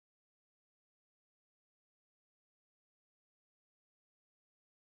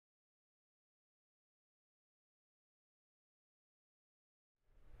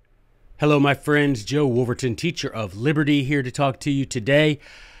Hello, my friends. Joe Wolverton, teacher of liberty, here to talk to you today.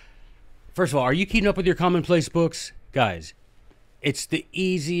 First of all, are you keeping up with your commonplace books? Guys, it's the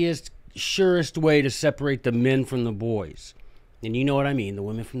easiest, surest way to separate the men from the boys. And you know what I mean, the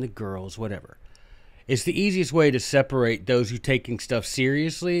women from the girls, whatever. It's the easiest way to separate those who are taking stuff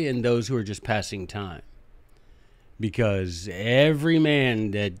seriously and those who are just passing time. Because every man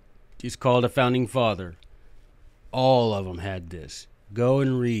that is called a founding father, all of them had this. Go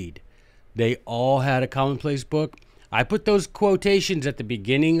and read. They all had a commonplace book. I put those quotations at the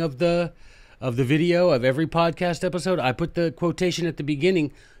beginning of the video of every podcast episode. I put the quotation at the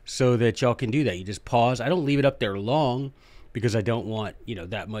beginning so that y'all can do that. You just pause. I don't leave it up there long because I don't want,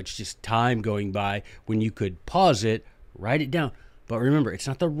 that much just time going by when you could pause it, write it down. But remember, it's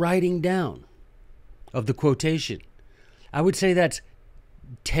not the writing down of the quotation. I would say that's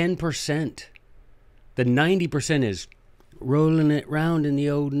 10%. The 90% is rolling it round in the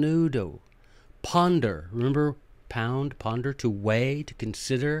old noodle. Ponder. Remember, pound, ponder, to weigh, to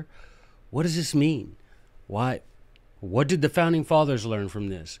consider. What does this mean? Why? What did the founding fathers learn from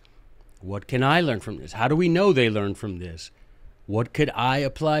this? What can I learn from this? How do we know they learned from this? What could I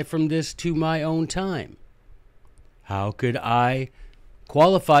apply from this to my own time? How could I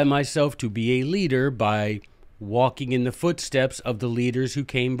qualify myself to be a leader by walking in the footsteps of the leaders who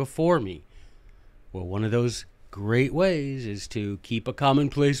came before me? Well, one of those great ways is to keep a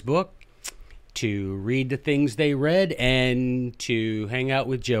commonplace book, to read the things they read, and to hang out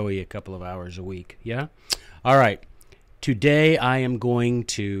with Joey a couple of hours a week. Yeah? All right. Today you're going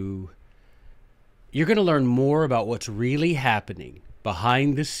to learn more about what's really happening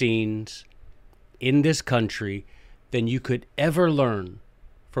behind the scenes in this country than you could ever learn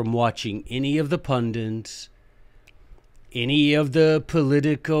from watching any of the pundits, any of the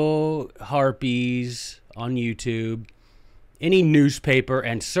political harpies on YouTube, any newspaper,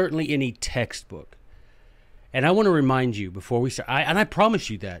 and certainly any textbook. And I want to remind you before we start, and I promise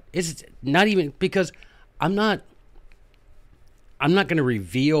you that, it's not even because I'm not going to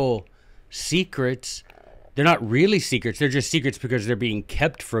reveal secrets. They're not really secrets. They're just secrets because they're being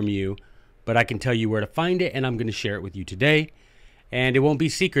kept from you. But I can tell you where to find it, and I'm going to share it with you today. And it won't be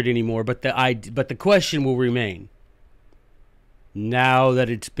secret anymore, but the question will remain. Now that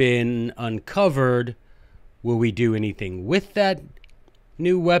it's been uncovered, will we do anything with that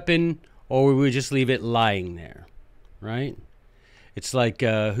new weapon, or will we just leave it lying there, right? It's like,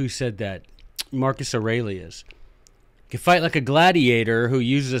 who said that? Marcus Aurelius. You can fight like a gladiator who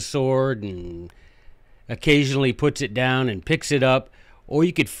uses a sword and occasionally puts it down and picks it up, or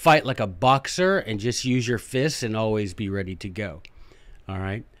you could fight like a boxer and just use your fists and always be ready to go, all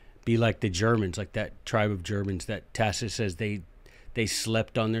right? Be like the Germans, like that tribe of Germans that Tacitus says they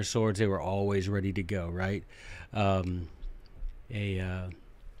slept on their swords. They were always ready to go, right? Chaucian,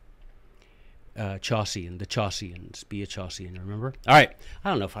 the Chaucians. Be a Chaucian, remember? All right. I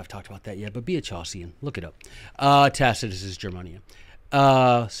don't know if I've talked about that yet, but be a Chaucian. Look it up. Tacitus is Germania.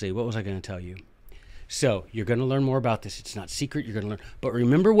 Let's see, what was I going to tell you? So, you're going to learn more about this. It's not secret. You're going to learn. But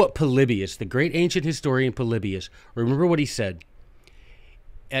remember what Polybius, the great ancient historian Polybius, remember what he said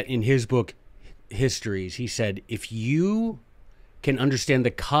in his book, Histories. He said, if you can understand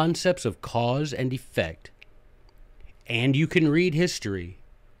the concepts of cause and effect, and you can read history,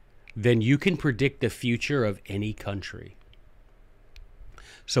 then you can predict the future of any country.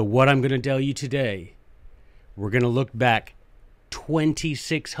 So what I'm going to tell you today, we're going to look back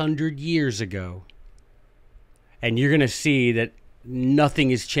 2,600 years ago, and you're going to see that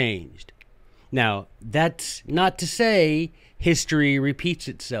nothing has changed. Now, that's not to say history repeats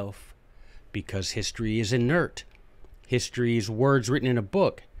itself, because history is inert. History is words written in a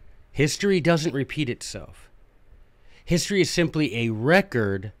book. History doesn't repeat itself. History is simply a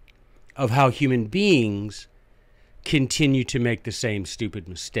record of how human beings continue to make the same stupid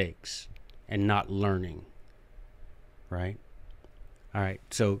mistakes and not learning. Right? All right,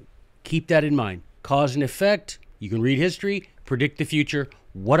 so keep that in mind. Cause and effect. You can read history, predict the future.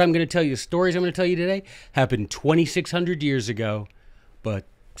 What I'm going to tell you, the stories I'm going to tell you today, happened 2,600 years ago, but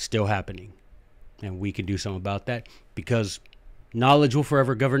still happening. And we can do something about that because knowledge will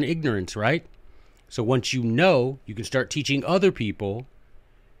forever govern ignorance, right? So once you know, you can start teaching other people.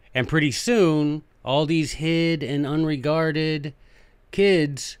 And pretty soon, all these hid and unregarded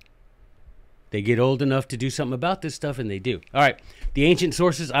kids, they get old enough to do something about this stuff, and they do. All right, the ancient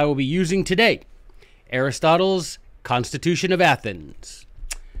sources I will be using today. Aristotle's Constitution of Athens.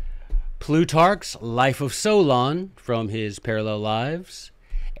 Plutarch's Life of Solon from his Parallel Lives.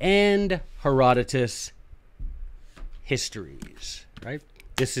 And Herodotus' Histories, right?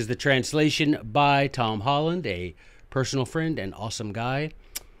 This is the translation by Tom Holland, a personal friend and awesome guy.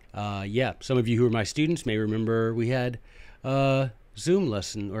 Yeah, some of you who are my students may remember we had Zoom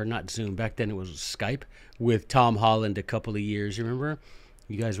lesson, or not Zoom, back then it was Skype, with Tom Holland a couple of years, you remember?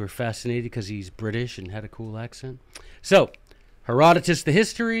 You guys were fascinated because he's British and had a cool accent. So, Herodotus, The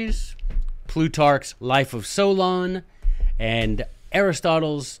Histories, Plutarch's Life of Solon, and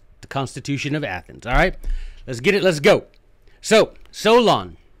Aristotle's The Constitution of Athens. All right, let's get it, let's go. So,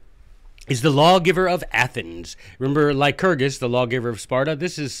 Solon is the lawgiver of Athens. Remember Lycurgus, the lawgiver of Sparta?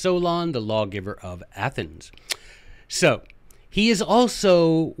 This is Solon, the lawgiver of Athens. So, he is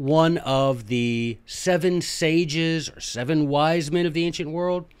also one of the 7 sages or 7 wise men of the ancient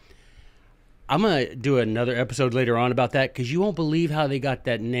world. I'm going to do another episode later on about that because you won't believe how they got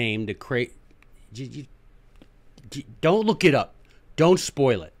that name to create. Don't look it up. Don't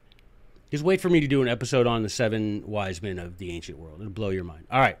spoil it. Just wait for me to do an episode on the 7 wise men of the ancient world. It'll blow your mind.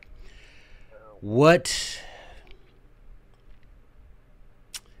 All right.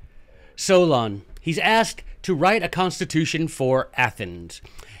 Solon, he's asked to write a constitution for Athens.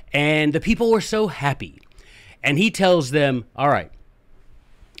 And the people were so happy. And he tells them, all right,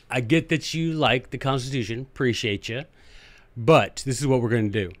 I get that you like the constitution, appreciate you, but this is what we're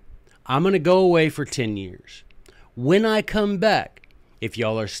going to do. I'm going to go away for 10 years. When I come back, if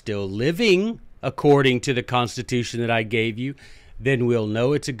y'all are still living according to the constitution that I gave you, then we'll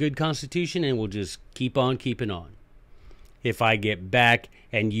know it's a good constitution and we'll just keep on keeping on. If I get back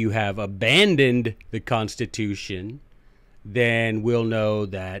and you have abandoned the Constitution, then we'll know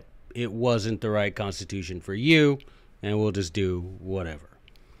that it wasn't the right Constitution for you, and we'll just do whatever.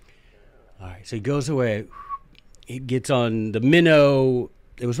 All right, so he goes away. He gets on the minnow.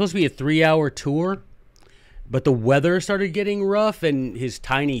 It was supposed to be a 3-hour tour, but the weather started getting rough, and his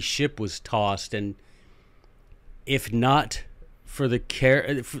tiny ship was tossed. And if not for the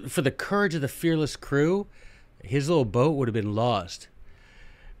courage of the fearless crew, his little boat would have been lost.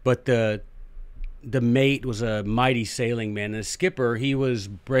 But the mate was a mighty sailing man. And the skipper, he was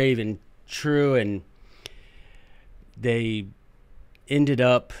brave and true, and they ended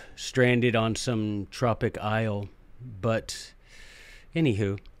up stranded on some tropic isle. But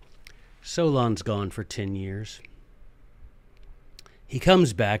anywho, Solon's gone for 10 years. He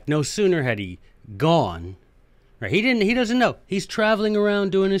comes back. No sooner had he gone, right? He doesn't know. He's traveling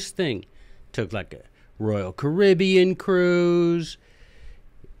around doing his thing. Took like a Royal Caribbean cruise.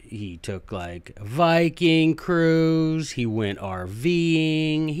 He took like a Viking cruise. He went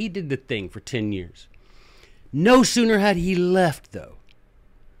RVing. He did the thing for 10 years. No sooner had he left, though,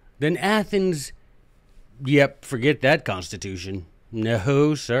 than Athens, yep, forget that constitution.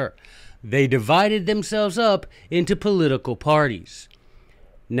 No, sir. They divided themselves up into political parties.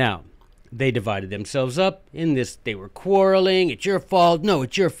 Now, they divided themselves up in this. They were quarreling. It's your fault. No,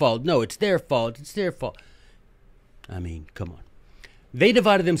 it's your fault. No, it's their fault. It's their fault. I mean, come on. They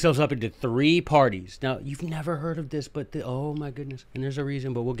divided themselves up into 3 parties. Now, you've never heard of this, but oh my goodness. And there's a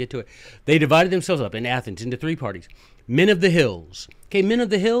reason, but we'll get to it. They divided themselves up in Athens into 3 parties. Men of the hills. Okay, men of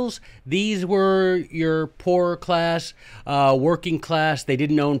the hills, these were your poorer class, working class. They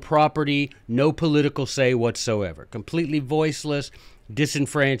didn't own property, no political say whatsoever. Completely voiceless,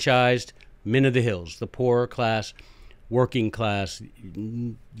 disenfranchised. Men of the hills, the poorer class, working class,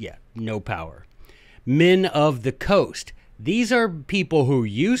 yeah, no power. Men of the coast. These are people who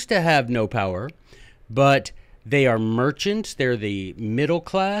used to have no power, but they are merchants. They're the middle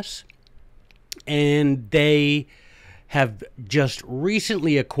class, and they have just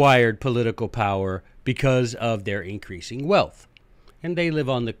recently acquired political power because of their increasing wealth. And they live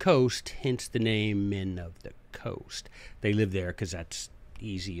on the coast, hence the name Men of the Coast. They live there because that's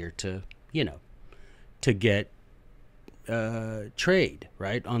easier to, to get trade,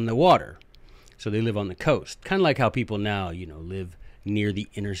 right, on the water. So they live on the coast. Kind of like how people now, live near the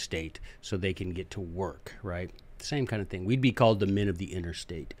interstate so they can get to work, right? Same kind of thing. We'd be called the men of the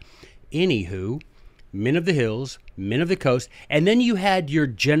interstate. Anywho, men of the hills, men of the coast, and then you had your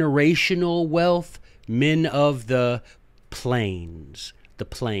generational wealth, men of the plains. The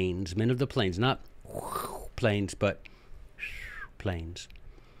plains, men of the plains, not plains, but plains.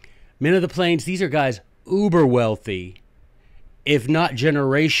 Men of the plains, these are guys uber wealthy, if not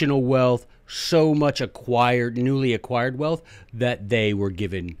generational wealth, so much newly acquired wealth that they were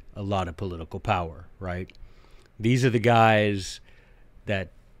given a lot of political power, right? These are the guys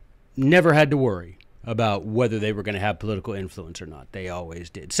that never had to worry about whether they were going to have political influence or not. They always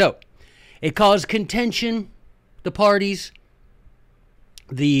did. So it caused contention, the parties,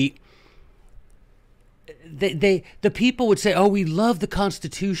 the people would say, oh, we love the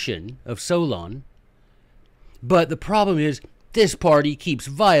Constitution of Solon, but the problem is this party keeps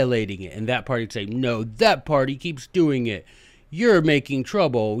violating it, and that party would say, no, that party keeps doing it. You're making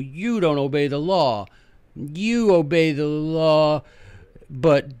trouble. You don't obey the law. You obey the law,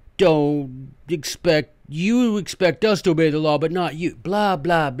 but don't expect, you expect us to obey the law, but not you. Blah,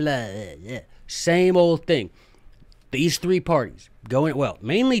 blah, blah. Same old thing. These three parties going, well,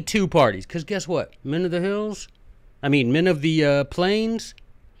 mainly two parties, because guess what? Men of the plains,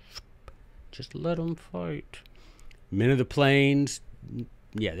 just let them fight. Men of the plains,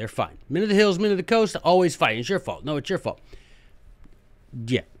 yeah, they're fine. Men of the hills, men of the coast, always fighting. It's your fault. No, it's your fault.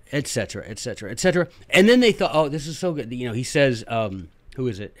 Yeah, etc., etc., etc. And then they thought, oh, this is so good. You know, he says, who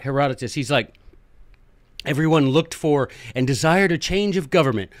is it? Herodotus. He's like, everyone looked for and desired a change of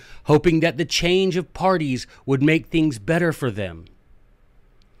government, hoping that the change of parties would make things better for them.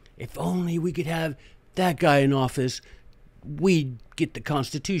 If only we could have that guy in office, we'd get the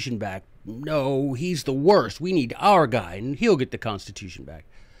Constitution back. No, he's the worst. We need our guy, and he'll get the Constitution back.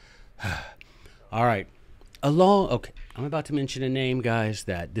 All right. Okay, I'm about to mention a name, guys,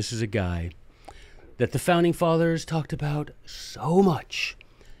 that this is a guy that the Founding Fathers talked about so much,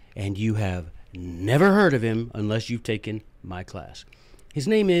 and you have never heard of him unless you've taken my class. His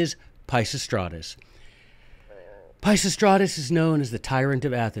name is Pisistratus. Pisistratus is known as the tyrant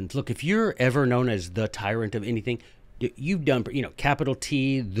of Athens. Look, if you're ever known as the tyrant of anything, you've done, you know, capital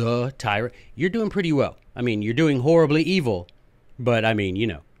T, the tyrant, you're doing pretty well. I mean, you're doing horribly evil, but I mean, you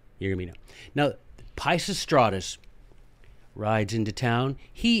know, you're going to be known. Now, Pisistratus rides into town.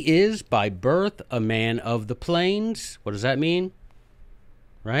 He is by birth a man of the plains. What does that mean?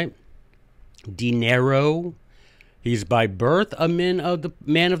 Right? Dinero. He's by birth a man of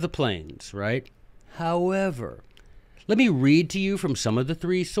the plains, right? However, let me read to you from some of the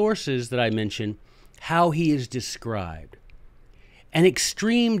three sources that I mentioned how he is described. An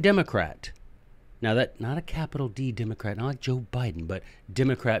extreme Democrat. Now, that not a capital D Democrat, not like Joe Biden, but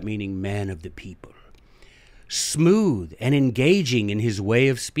Democrat meaning man of the people. Smooth and engaging in his way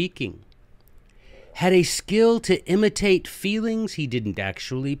of speaking. Had a skill to imitate feelings he didn't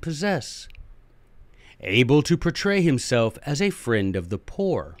actually possess. Able to portray himself as a friend of the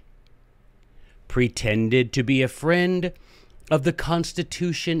poor. Pretended to be a friend of the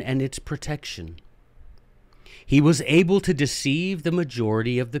Constitution and its protection. He was able to deceive the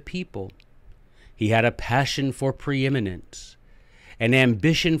majority of the people. He had a passion for preeminence, an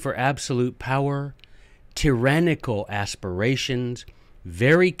ambition for absolute power, tyrannical aspirations,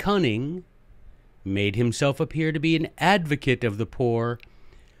 very cunning, made himself appear to be an advocate of the poor,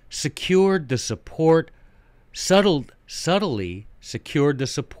 secured the support, subtly secured the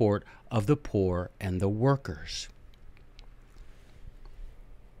support of the poor and the workers.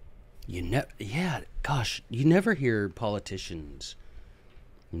 You never hear politicians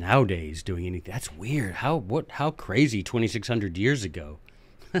nowadays doing anything. That's weird. How crazy 2,600 years ago.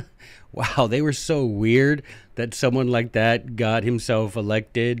 Wow, they were so weird that someone like that got himself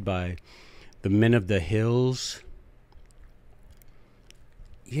elected by the men of the hills.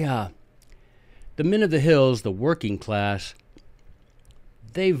 Yeah. The men of the hills, the working class,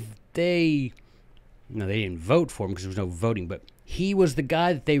 they didn't vote for him because there was no voting, but he was the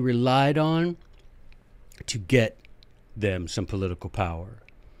guy that they relied on to get them some political power.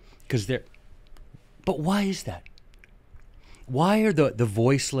 But why is that? Why are the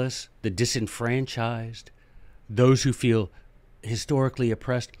voiceless, the disenfranchised, those who feel historically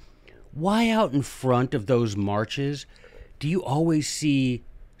oppressed, why out in front of those marches do you always see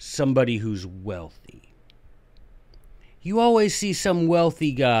somebody who's wealthy? You always see some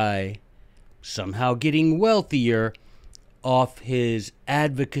wealthy guy somehow getting wealthier off his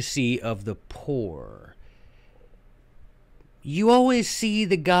advocacy of the poor. You always see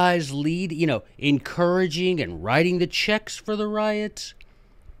the guys encouraging and writing the checks for the riots,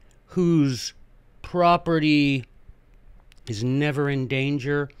 whose property is never in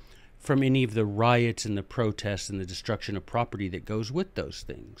danger from any of the riots and the protests and the destruction of property that goes with those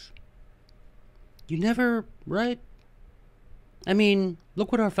things. You never, right? I mean,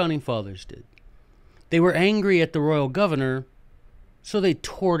 look what our founding fathers did. They were angry at the royal governor, so they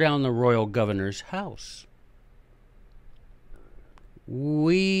tore down the royal governor's house.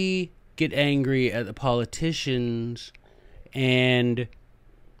 We get angry at the politicians and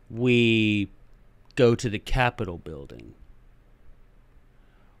we go to the Capitol building.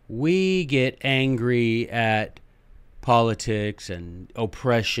 We get angry at politics and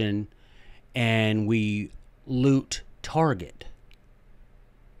oppression and we loot Target.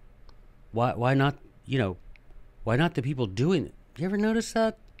 Why not, why not the people doing it? You ever notice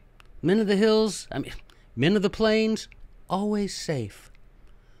that? Men of the hills, men of the plains, always safe.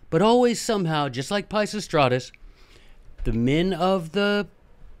 But always somehow, just like Pisistratus, the men of the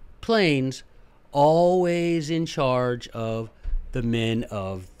plains always in charge of the men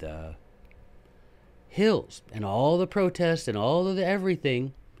of the hills and all the protests and all of the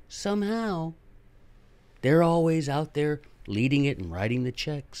everything, somehow they're always out there leading it and writing the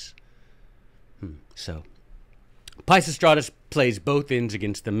checks. So Pisistratus plays both ends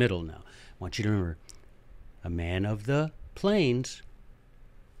against the middle now. I want you to remember, a man of the plains,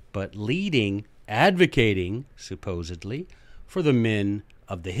 but leading, advocating, supposedly, for the men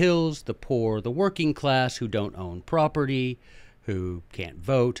of the hills, the poor, the working class who don't own property, who can't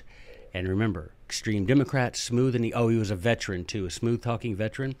vote. And remember, extreme Democrat, smooth, and he was a veteran too, a smooth-talking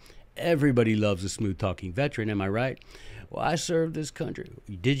veteran. Everybody loves a smooth-talking veteran, am I right? Well, I served this country.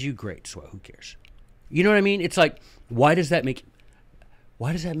 Did you? Great. So who cares? You know what I mean? It's like, why does that make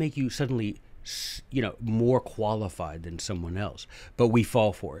you suddenly, more qualified than someone else? But we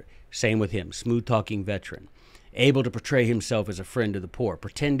fall for it. Same with him, smooth-talking veteran, able to portray himself as a friend of the poor,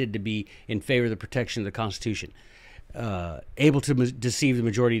 pretended to be in favor of the protection of the Constitution, able to deceive the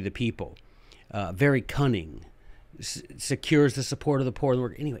majority of the people, very cunning, secures the support of the poor and the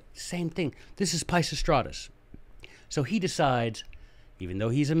worker. Anyway, same thing. This is Pisistratus. So he decides, even though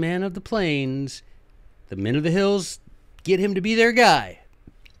he's a man of the plains, the men of the hills get him to be their guy.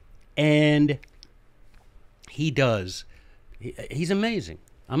 And he does. He's amazing.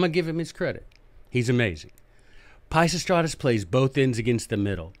 I'm going to give him his credit. He's amazing. Pisistratus plays both ends against the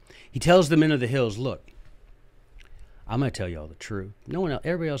middle. He tells the men of the hills, look, I'm going to tell you all the truth. No one else,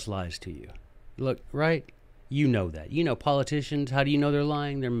 everybody else lies to you. Look, right? You know that. You know politicians, how do you know they're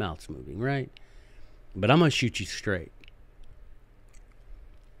lying? Their mouth's moving, right? But I'm going to shoot you straight.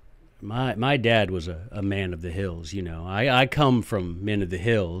 My dad was a man of the hills, I come from men of the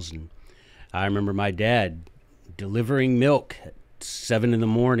hills, and I remember my dad delivering milk at 7 in the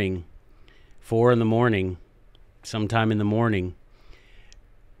morning, 4 in the morning, sometime in the morning,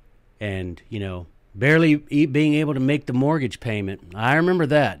 and, barely being able to make the mortgage payment. I remember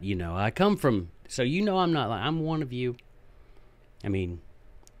that, I come from, so I'm not like, I'm one of you. I mean,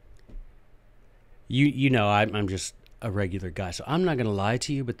 I'm just a regular guy, so I'm not going to lie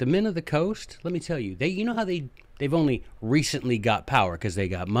to you, but the men of the coast, let me tell you, how they've only recently got power because they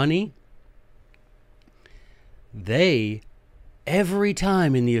got money. They, every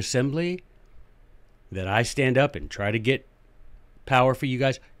time in the assembly that I stand up and try to get power for you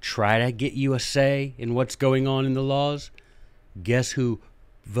guys, try to get you a say in what's going on in the laws, guess who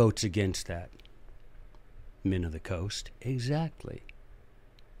votes against that? Men of the coast. Exactly.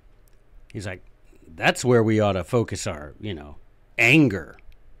 He's like, that's where we ought to focus our, anger.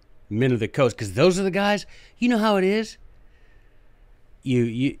 Men of the coast. Because those are the guys, you know how it is?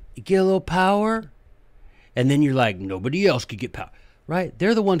 You get a little power, and then you're like, nobody else could get power. Right?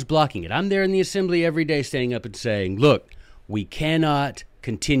 They're the ones blocking it. I'm there in the assembly every day standing up and saying, look, we cannot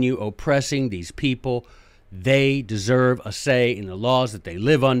continue oppressing these people. They deserve a say in the laws that they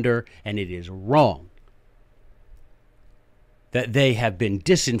live under, and it is wrong that they have been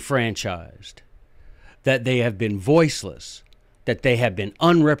disenfranchised, that they have been voiceless, that they have been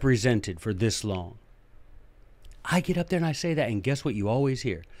unrepresented for this long. I get up there and I say that, and guess what you always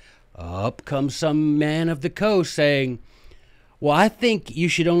hear? Up comes some man of the coast saying, well, I think you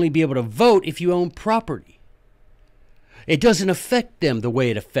should only be able to vote if you own property. It doesn't affect them the way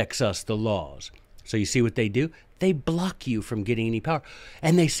it affects us, the laws. So you see what they do? They block you from getting any power.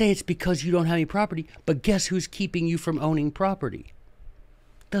 And they say it's because you don't have any property, but guess who's keeping you from owning property?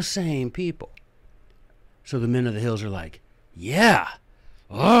 The same people. So the men of the hills are like, yeah,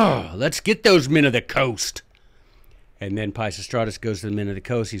 let's get those men of the coast. And then Pisistratus goes to the men of the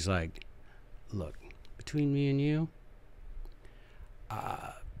coast. He's like, look, between me and you,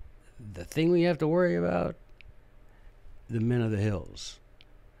 the thing we have to worry about, the men of the hills,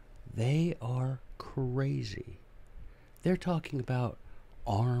 they are crazy. They're talking about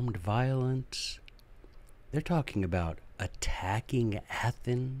armed violence. They're talking about attacking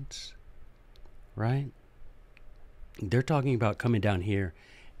Athens, right? They're talking about coming down here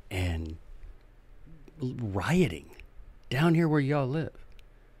and rioting down here where y'all live,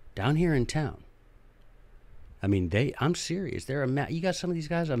 down here in town. I mean, I'm serious. You got some of these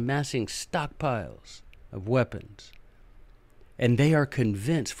guys amassing stockpiles of weapons, and they are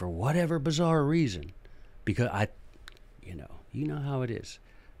convinced, for whatever bizarre reason, because you know how it is.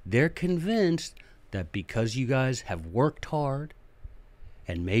 They're convinced that because you guys have worked hard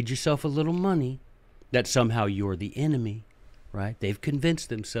and made yourself a little money, that somehow you're the enemy, right? They've convinced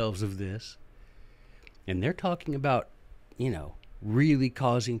themselves of this. And they're talking about, really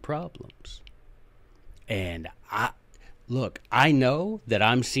causing problems. And I know that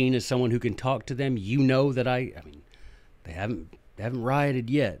I'm seen as someone who can talk to them. You know that they haven't rioted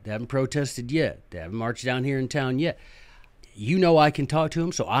yet. They haven't protested yet. They haven't marched down here in town yet. you know I can talk to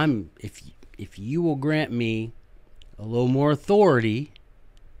him, so if you will grant me a little more authority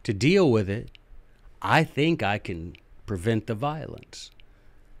to deal with it, I think I can prevent the violence.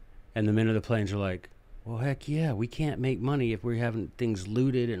 And the men of the plains are like, well, heck yeah, we can't make money if we're having things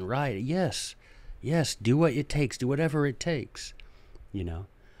looted and rioted. Yes, do what it takes, do whatever it takes, you know.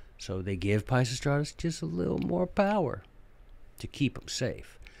 So they give Pisistratus just a little more power to keep him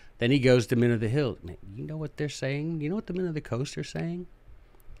safe. Then he goes to men of the hill. You know what they're saying? You know what the men of the coast are saying?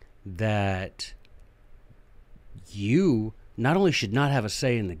 That you not only should not have a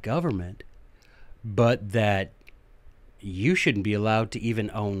say in the government, but that you shouldn't be allowed to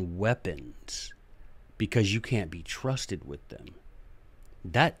even own weapons because you can't be trusted with them.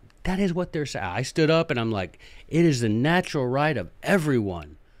 That is what they're saying. I stood up and I'm like, it is the natural right of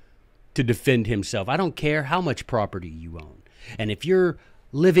everyone to defend himself. I don't care how much property you own. And if you're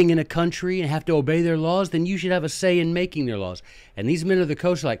living in a country and have to obey their laws, then you should have a say in making their laws. And these men of the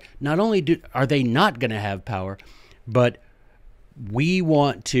coast are like, not only are they not going to have power, but we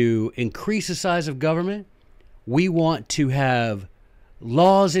want to increase the size of government. We want to have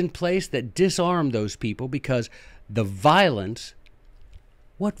laws in place that disarm those people because the violence,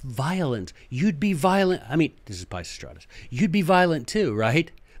 what violence? You'd be violent. I mean, this is Pisistratus. You'd be violent too, right?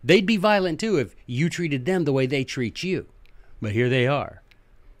 They'd be violent too if you treated them the way they treat you. But here they are,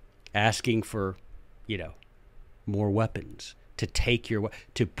 asking for, more weapons,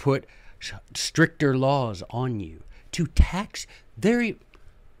 to put stricter laws on you, to tax.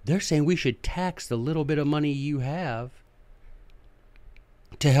 They're saying we should tax the little bit of money you have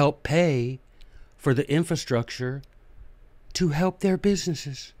to help pay for the infrastructure to help their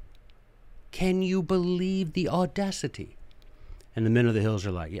businesses. Can you believe the audacity? And the men of the hills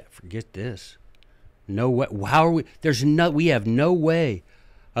are like, yeah, forget this. No way. How are we? We have no way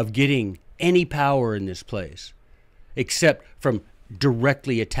of getting any power in this place except from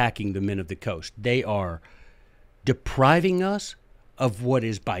directly attacking the men of the coast. They are depriving us of what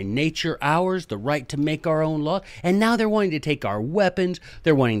is by nature ours, the right to make our own law. And now they're wanting to take our weapons.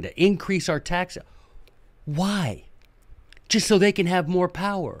 They're wanting to increase our tax. Why? Just so they can have more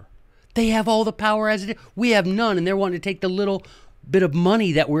power. They have all the power as it is. We have none, and they're wanting to take the little bit of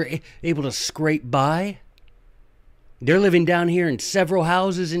money that we're able to scrape by. They're living down here in several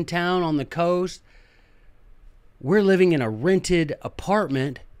houses in town on the coast. We're living in a rented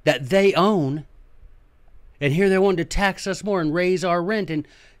apartment that they own. And here they want to tax us more and raise our rent and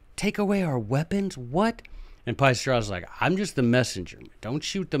take away our weapons? What? And Pisistratus is like, I'm just the messenger. Don't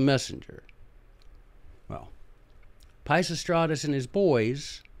shoot the messenger. Well, Pisistratus and his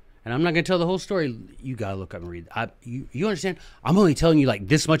boys, and I'm not going to tell the whole story. You got to look up and read. You understand? I'm only telling you like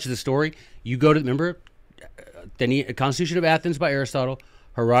this much of the story. You go to, remember, the Constitution of Athens by Aristotle,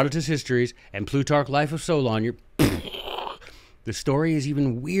 Herodotus' Histories, and Plutarch Life of Solon. The story is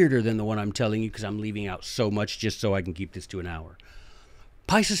even weirder than the one I'm telling you because I'm leaving out so much just so I can keep this to an hour.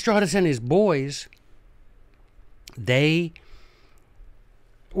 Pisistratus and his boys,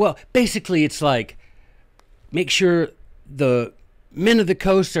 basically it's like, make sure the men of the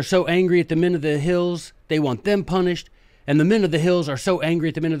coast are so angry at the men of the hills, they want them punished. And the men of the hills are so angry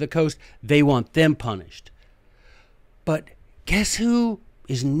at the men of the coast, they want them punished. But guess who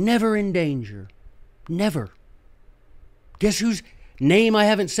is never in danger? Never. Guess whose name I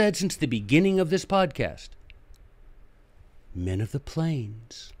haven't said since the beginning of this podcast? Men of the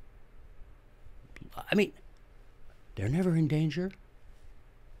plains. I mean, they're never in danger.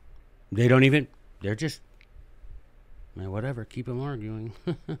 They're just, whatever, keep them arguing.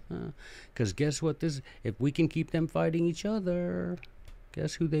 Because guess what? If we can keep them fighting each other,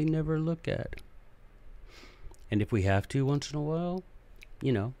 guess who they never look at? And if we have to once in a while,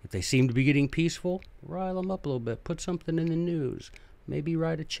 if they seem to be getting peaceful, rile them up a little bit, put something in the news, maybe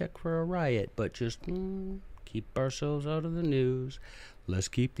write a check for a riot, but just keep ourselves out of the news. Let's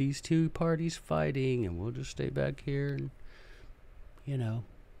keep these two parties fighting, and we'll just stay back here. And,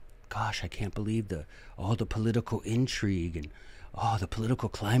 gosh, I can't believe all the political intrigue and the political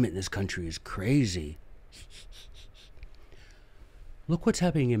climate in this country is crazy. Look what's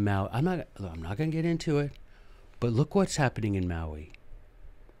happening in Maui. I'm not going to get into it, but look what's happening in Maui.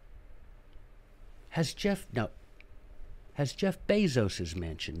 Has Jeff Bezos'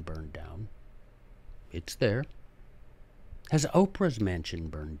 mansion burned down? It's there. Has Oprah's mansion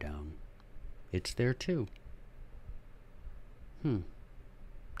burned down? It's there too.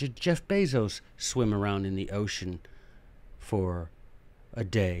 Did Jeff Bezos swim around in the ocean for a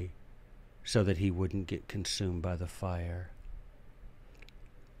day so that he wouldn't get consumed by the fire?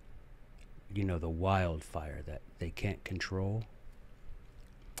 The wildfire that they can't control.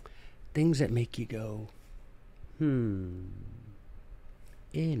 Things that make you go,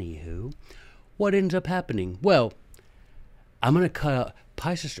 Anywho, what ends up happening? Well, I'm going to cut out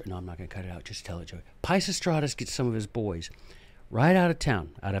Pisistratus. No, I'm not going to cut it out. Just tell it, Joey. Pisistratus gets some of his boys right out of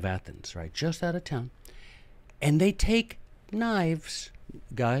town, out of Athens, right? Just out of town. And they take knives.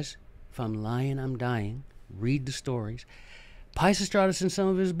 Guys, if I'm lying, I'm dying. Read the stories. Pisistratus and some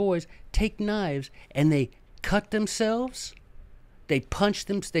of his boys take knives and they cut themselves. They punch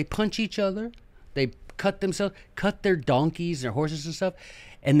each other. They cut themselves, cut their donkeys, their horses and stuff.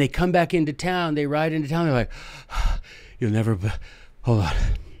 And they come back into town. They ride into town. They're like, you'll never, hold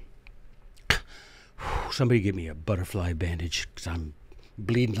on. Somebody give me a butterfly bandage because I'm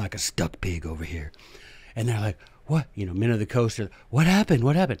bleeding like a stuck pig over here. And they're like, what? You know, men of the coast are, what happened?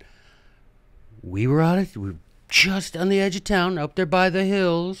 What happened? We were just on the edge of town, up there by the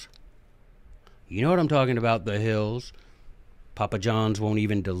hills. You know what I'm talking about, the hills. Papa John's won't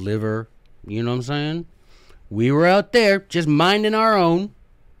even deliver. You know what I'm saying? We were out there just minding our own,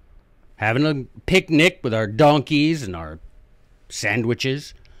 having a picnic with our donkeys and our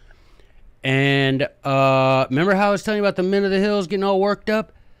sandwiches. And remember how I was telling you about the men of the hills getting all worked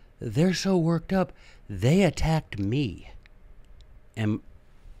up? They're so worked up, they attacked me. And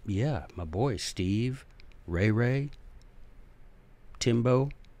yeah, my boys, Steve, Ray, Timbo,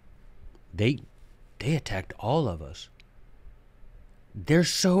 they attacked all of us. They're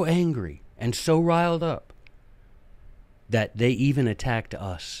so angry and so riled up that they even attacked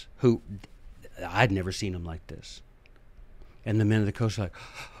us, who I'd never seen them like this. And the men of the coast are like,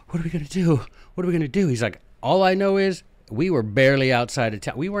 what are we going to do? What are we going to do? He's like, all I know is we were barely outside of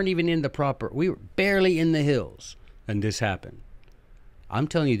town. We weren't even in the proper, we were barely in the hills. And this happened. I'm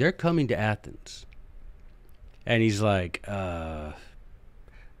telling you, they're coming to Athens. And he's like, the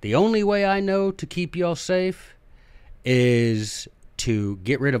only way I know to keep y'all safe is to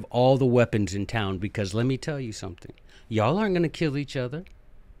get rid of all the weapons in town, because let me tell you something. Y'all aren't going to kill each other.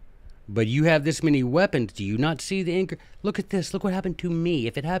 But you have this many weapons. Do you not see the anchor? Look at this. Look what happened to me.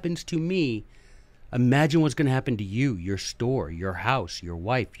 If it happens to me, imagine what's going to happen to you, your store, your house, your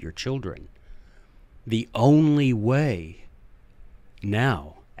wife, your children. The only way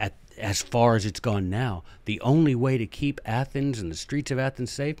now, as far as it's gone now, the only way to keep Athens and the streets of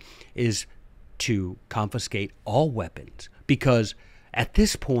Athens safe is to confiscate all weapons. Because at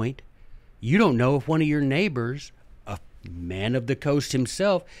this point, you don't know if one of your neighbors, a man of the coast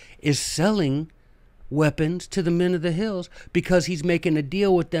himself, is selling weapons to the men of the hills because he's making a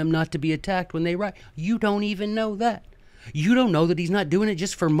deal with them not to be attacked when they ride. You don't even know that. You don't know that he's not doing it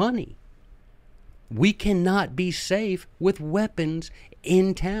just for money. We cannot be safe with weapons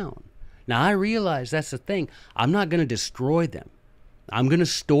in town. Now, I realize that's the thing. I'm not going to destroy them. I'm going to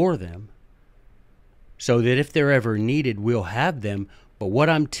store them so that if they're ever needed, we'll have them. But what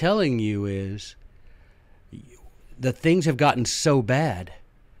I'm telling you is the things have gotten so bad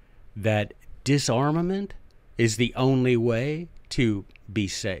that disarmament is the only way to be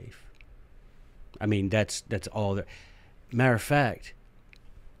safe. I mean, that's all there. Matter of fact,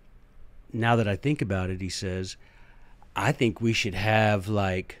 now that I think about it, he says, I think we should have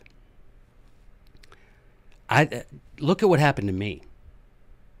look at what happened to me.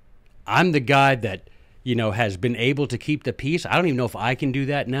 I'm the guy that, has been able to keep the peace. I don't even know if I can do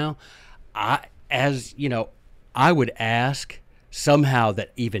that now. I would ask somehow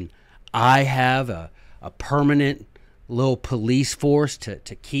that even I have a permanent little police force to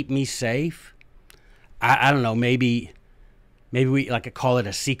keep me safe. I don't know, maybe we call it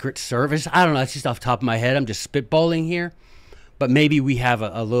a secret service. I don't know. It's just off the top of my head. I'm just spitballing here. But maybe we have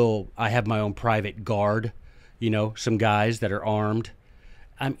I have my own private guard, some guys that are armed.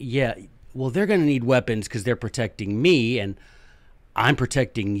 Well, they're going to need weapons because they're protecting me and I'm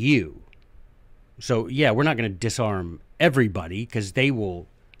protecting you. So, yeah, we're not going to disarm everybody because they will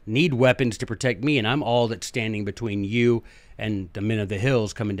need weapons to protect me, and I'm all that's standing between you and the men of the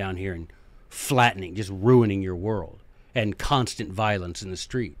hills coming down here and flattening, just ruining your world, and constant violence in the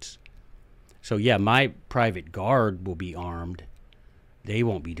streets. So, yeah, my private guard will be armed. They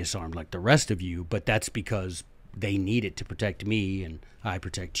won't be disarmed like the rest of you, but that's because they need it to protect me and I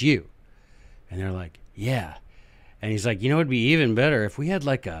protect you. And they're like, yeah. And he's like, it'd be even better if we had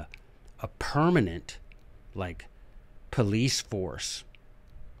a permanent, police force.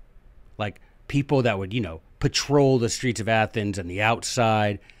 People that would, patrol the streets of Athens and the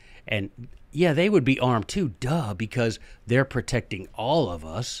outside. And, yeah, they would be armed too, duh, because they're protecting all of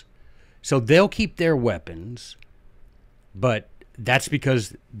us. So they'll keep their weapons, but that's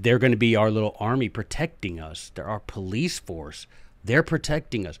because they're going to be our little army protecting us. They're our police force. They're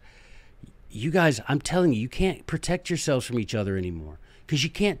protecting us. You guys, I'm telling you, you can't protect yourselves from each other anymore Because you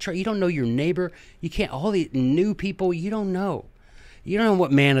can't you don't know your neighbor. You can't, all the new people, you don't know. You don't know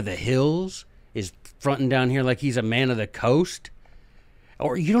what man of the hills is fronting down here like he's a man of the coast.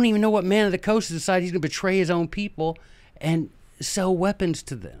 Or you don't even know what man of the coast has decided he's going to betray his own people and sell weapons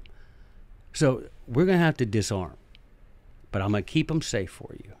to them. So we're going to have to disarm. But I'm going to keep them safe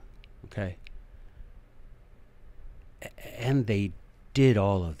for you. Okay? And they did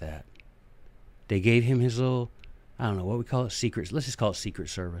all of that. They gave him his little, I don't know what we call it, secrets. Let's just call it Secret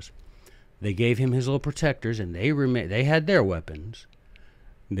Service. They gave him his little protectors, and they had their weapons.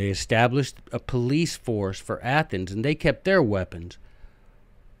 They established a police force for Athens, and they kept their weapons.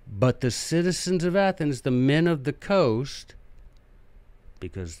 But the citizens of Athens, the men of the coast,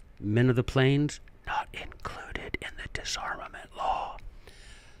 because men of the plains, not included in the disarmament law,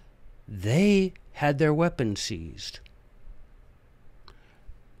 they had their weapons seized.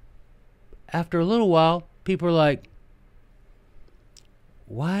 After a little while, people were like,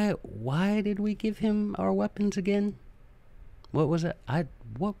 why did we give him our weapons again? What was it?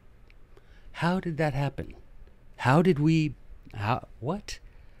 How did that happen? What?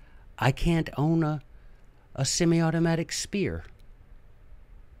 I can't own a semi-automatic spear.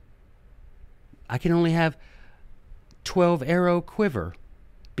 I can only have 12 arrow quiver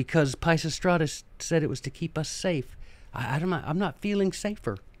because Pisistratus said it was to keep us safe. I'm not feeling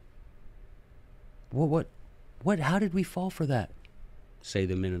safer. How did we fall for that? Say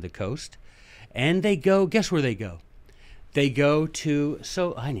the men of the coast. And they go, guess where they go? They go to,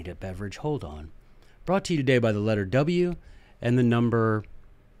 so I need a beverage, hold on. Brought to you today by the letter W and the number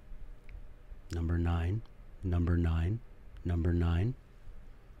 9.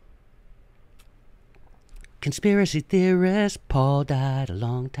 Conspiracy theorist, Paul died a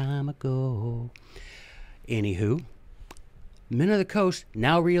long time ago. Anywho, men of the coast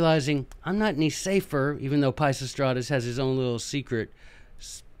now realizing I'm not any safer, even though Pisistratus has his own little secret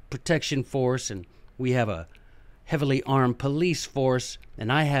protection force, and we have a heavily armed police force,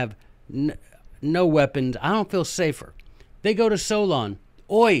 and I have no weapons. I don't feel safer. They go to Solon.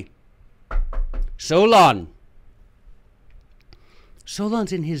 Oi! Solon!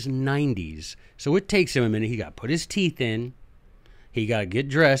 Solon's in his 90s, so it takes him a minute. He got to put his teeth in. He got to get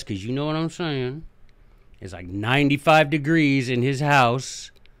dressed, because you know what I'm saying. It's like 95 degrees in his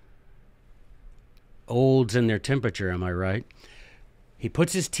house. Olds in their temperature, am I right? He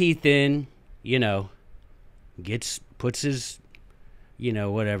puts his teeth in, puts his,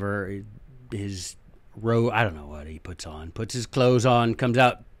 whatever, his robe, I don't know what he puts on, puts his clothes on, comes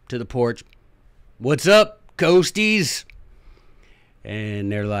out to the porch. What's up, coasties?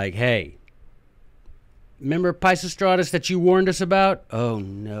 And they're like, hey, remember Pisistratus that you warned us about? Oh,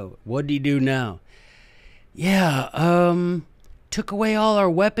 no. What'd he do now? Yeah, took away all our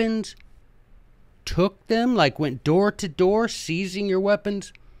weapons. Took them? Like went door to door seizing your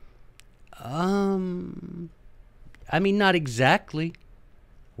weapons? I mean, not exactly.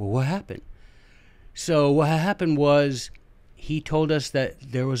 Well, what happened? So what happened was he told us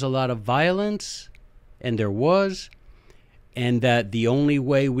that there was a lot of violence, and there was, and that the only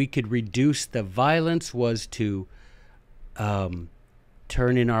way we could reduce the violence was to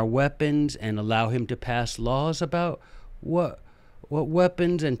turn in our weapons and allow him to pass laws about what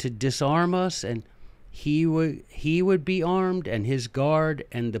weapons, and to disarm us, and he would be armed, and his guard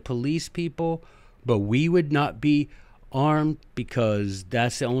and the police people, but we would not be armed because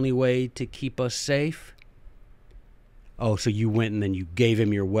that's the only way to keep us safe. Oh, so you went and then you gave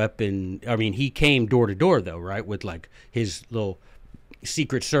him your weapon. I mean, he came door to door though, right? With like his little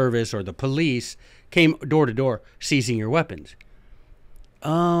Secret Service or the police came door to door seizing your weapons.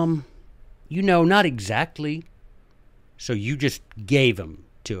 Not exactly. So you just gave them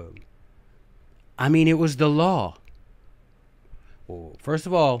to him. I mean, it was the law. Well, first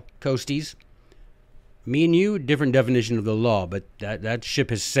of all, coasties, me and you, different definition of the law, but that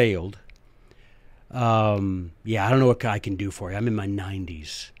ship has sailed. I don't know what I can do for you. I'm in my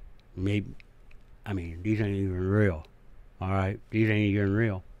 90s. Maybe, I mean, these ain't even real. All right? These ain't even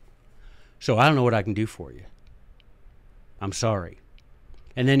real. So I don't know what I can do for you. I'm sorry.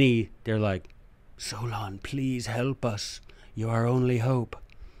 And then they're like, Solon, please help us. You're our only hope.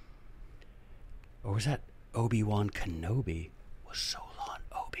 Or was that Obi-Wan Kenobi? Was Solon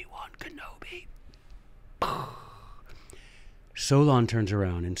Obi-Wan Kenobi? Solon turns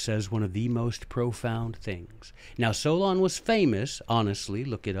around and says one of the most profound things. Now, Solon was famous, honestly,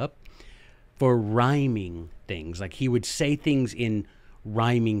 look it up, for rhyming things. Like he would say things in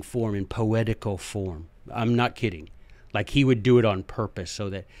rhyming form, in poetical form. I'm not kidding. Like he would do it on purpose so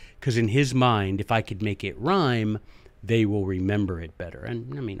that, because in his mind, if I could make it rhyme, they will remember it better.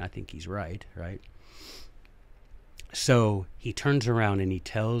 And I mean, I think he's right? So he turns around and he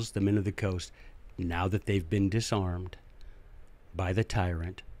tells the men of the coast, now that they've been disarmed by the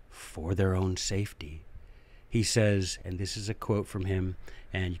tyrant for their own safety, he says, and this is a quote from him,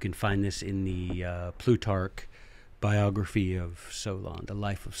 and you can find this in the Plutarch biography of Solon, the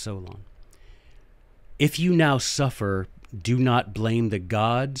life of Solon. If you now suffer, do not blame the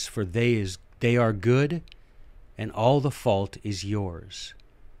gods, for they are good, and all the fault is yours.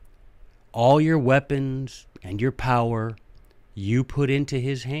 All your weapons and your power you put into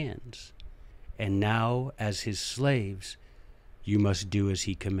his hands, and now as his slaves you must do as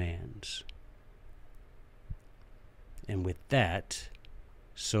he commands. And with that,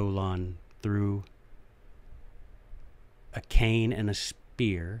 Solon threw a cane and a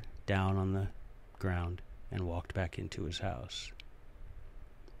spear down on the ground and walked back into his house.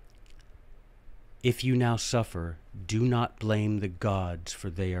 If you now suffer, do not blame the gods, for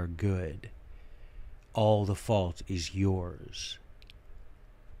they are good. All the fault is yours.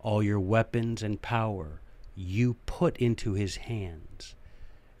 All your weapons and power you put into his hands,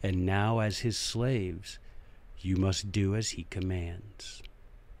 and now as his slaves you must do as he commands.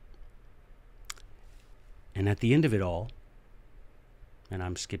 And at the end of it all, and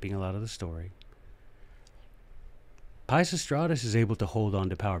I'm skipping a lot of the story, Pisistratus is able to hold on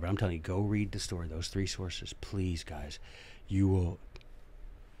to power. But I'm telling you, go read the story, those three sources, please, guys. You'll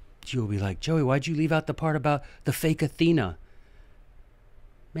be like, Joey, why'd you leave out the part about the fake Athena?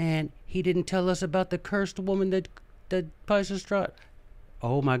 Man, he didn't tell us about the cursed woman that Pisistratus.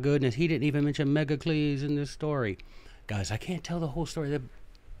 Oh my goodness, he didn't even mention Megacles in this story. Guys, I can't tell the whole story. The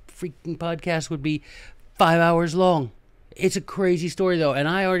freaking podcast would be 5 hours long. It's a crazy story though, and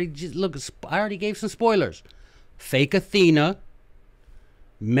I already gave some spoilers. Fake Athena,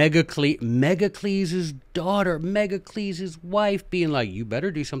 Megacles' daughter, Megacles' wife being like, you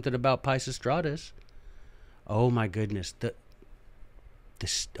better do something about Pisistratus. Oh my goodness.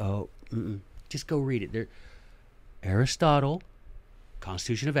 Just go read it. Aristotle,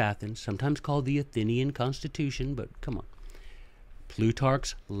 Constitution of Athens, sometimes called the Athenian Constitution, but come on.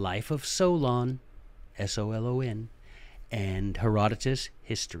 Plutarch's Life of Solon, Solon, and Herodotus'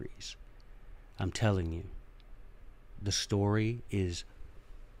 Histories. I'm telling you, the story is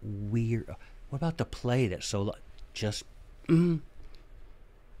weird. What about the play that Solon just... go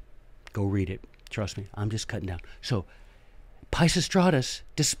read it. Trust me, I'm just cutting down. So, Pisistratus,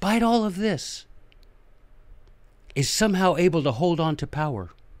 despite all of this, is somehow able to hold on to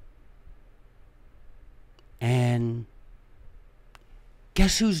power. And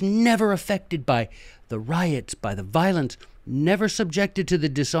guess who's never affected by the riots, by the violence, never subjected to the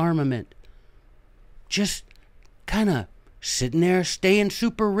disarmament? Just kind of sitting there, staying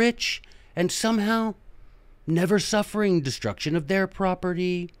super rich, and somehow never suffering destruction of their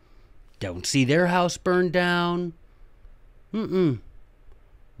property. Don't see their house burned down. Don't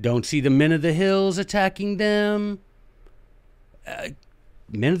see the men of the hills attacking them.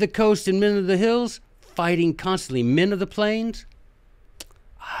 Men of the coast and men of the hills fighting constantly. Men of the plains,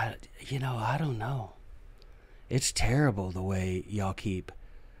 I don't know. It's terrible the way y'all keep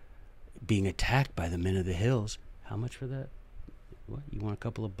being attacked by the men of the hills. How much for that? What? You want a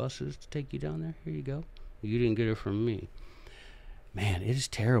couple of buses to take you down there? Here you go. You didn't get it from me. Man, it is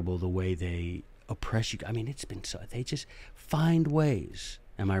terrible the way they oppress you. I mean, it's been so... They just find ways,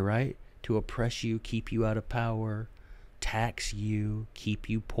 am I right, to oppress you, keep you out of power, tax you, keep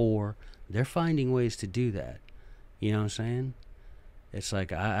you poor. They're finding ways to do that. You know what I'm saying? It's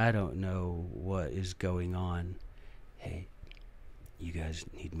like, I don't know what is going on. Hey, you guys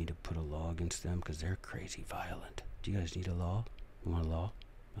need me to put a law against them because they're crazy violent. Do you guys need a law? You want a law?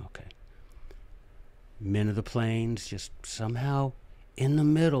 Okay. Men of the plains just somehow in the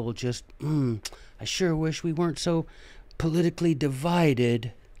middle, just, I sure wish we weren't so politically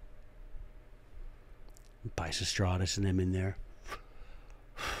divided. Pisistratus and them in there.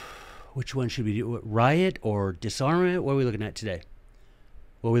 Which one should we do? Riot or disarmament? What are we looking at today?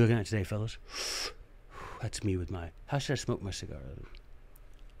 What are we looking at today, fellas? That's me with my... How should I smoke my cigar?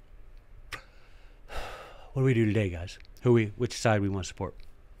 What do we do today, guys? Which side we want to support?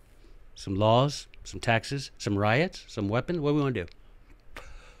 Some laws, some taxes, some riots, some weapons? What do we want to do?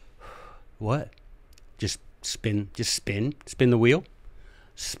 What? Just spin the wheel?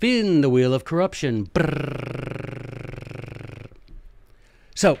 Spin the wheel of corruption. Brrr.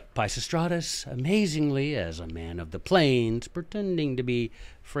 So, Pisistratus, amazingly, as a man of the plains, pretending to be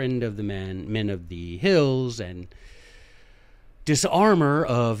friend of the men of the hills and disarmer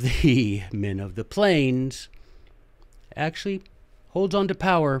of the men of the plains, actually holds on to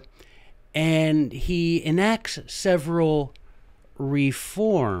power, and he enacts several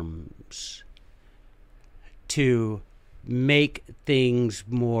reforms to make things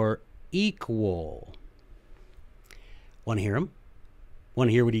more equal. Want to hear him? Want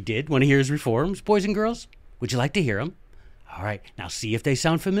to hear what he did? Want to hear his reforms, boys and girls? Would you like to hear them? All right, now see if they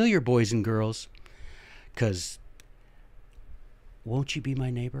sound familiar, boys and girls. Because won't you be my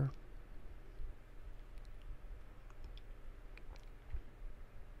neighbor?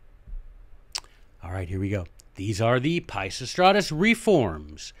 All right, here we go. These are the Pisistratus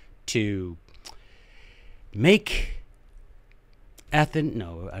reforms to make Athens,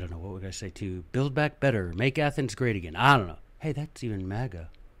 no, I don't know, what would I say, to build back better, make Athens great again. I don't know. Hey, that's even MAGA.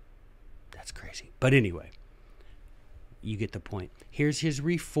 That's crazy. But anyway, you get the point. Here's his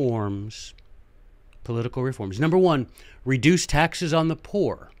reforms, political reforms. Number 1, reduce taxes on the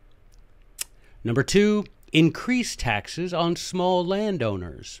poor. Number 2, increase taxes on small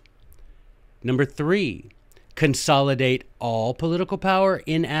landowners. Number 3, consolidate all political power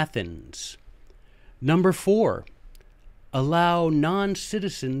in Athens. Number 4, allow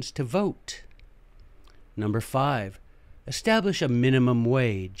non-citizens to vote. Number 5, establish a minimum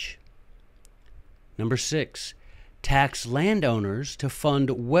wage. Number 6, tax landowners to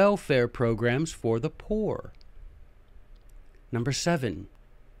fund welfare programs for the poor. Number 7,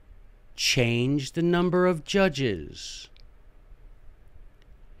 change the number of judges.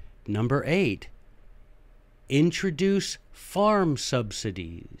 Number 8, introduce farm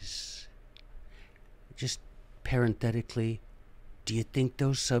subsidies. Just parenthetically, do you think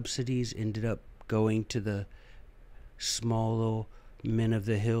those subsidies ended up going to the small little men of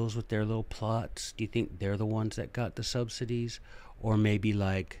the hills with their little plots? Do you think they're the ones that got the subsidies? Or maybe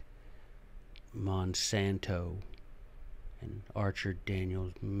like Monsanto and Archer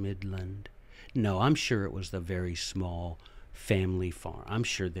Daniels Midland? No, I'm sure it was the very small family farm. I'm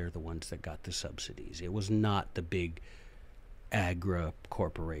sure they're the ones that got the subsidies. It was not the big agri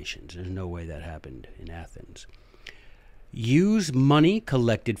corporations. There's no way that happened in Athens. Use money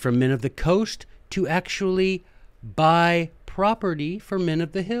collected from men of the coast to actually buy property for men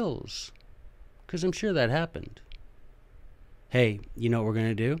of the hills. Because I'm sure that happened. Hey, you know what we're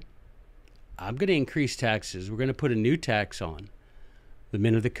going to do? I'm going to increase taxes. We're going to put a new tax on the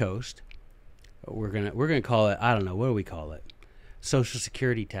men of the coast. We're gonna call it, I don't know, what do we call it? Social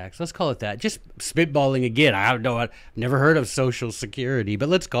Security tax. Let's call it that. Just spitballing again. I don't know. I've never heard of Social Security, but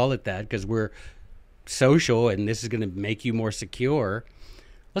let's call it that because we're social and this is going to make you more secure.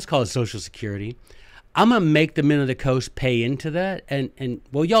 Let's call it Social Security. I'm going to make the men of the coast pay into that. And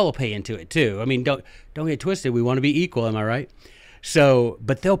well, y'all will pay into it too. I mean, don't get twisted. We want to be equal. Am I right? So,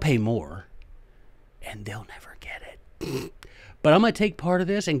 but they'll pay more and they'll never get it. But I'm going to take part of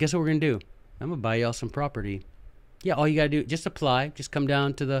this and guess what we're going to do? I'm going to buy y'all some property. Yeah, all you got to do, just apply. Just come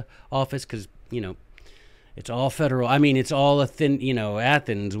down to the office because, you know, it's all federal. I mean, it's all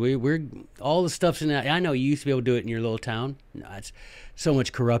Athens. We're all the stuff's in that. I know you used to be able to do it in your little town. No, it's so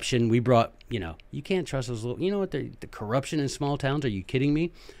much corruption. We brought, you can't trust those little, what, the corruption in small towns. Are you kidding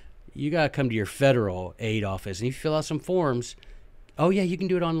me? You got to come to your federal aid office and you fill out some forms. Oh, yeah, you can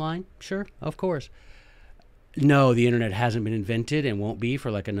do it online. Sure, of course. No, the internet hasn't been invented and won't be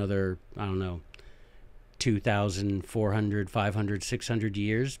for like another, I don't know, 2,400, 500, 600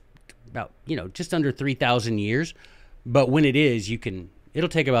 years, about, just under 3,000 years. But when it is, it'll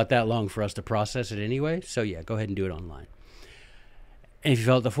take about that long for us to process it anyway. So yeah, go ahead and do it online. And if you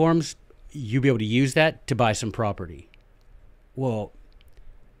fill out the forms, you'll be able to use that to buy some property. Well,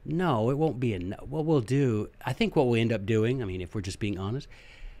 no, it won't be enough. What we'll do, I think what we'll end up doing, I mean, if we're just being honest,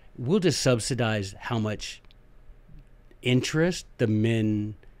 we'll just subsidize how much interest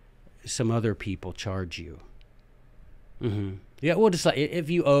some other people charge you. Yeah, we'll just, like, if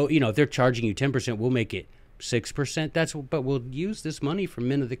you owe, if they're charging you 10%, we'll make it 6%. But we'll use this money from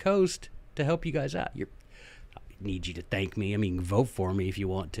men of the coast to help you guys out. I need you to thank me. I mean, vote for me if you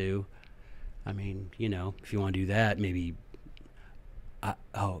want to. I mean, if you want to do that, maybe.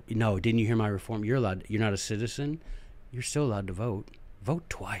 Oh no, didn't you hear my reform? You're not a citizen. You're still allowed to vote. Vote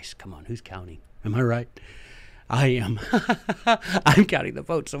twice. Come on, who's counting? Am I right? I am. I'm counting the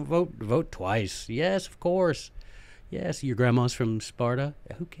votes. So vote twice. Yes, of course. Yes, your grandma's from Sparta.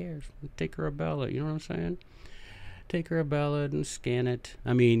 Who cares? Take her a ballot. You know what I'm saying? Take her a ballot and scan it.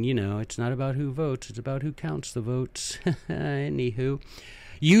 I mean, it's not about who votes. It's about who counts the votes. Anywho.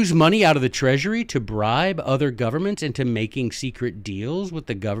 Use money out of the treasury to bribe other governments into making secret deals with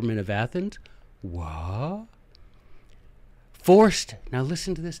the government of Athens. What? Forced. Now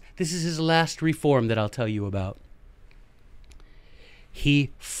listen to this. This is his last reform that I'll tell you about. He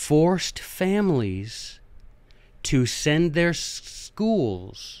forced families to send their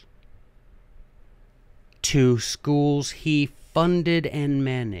schools to schools he funded and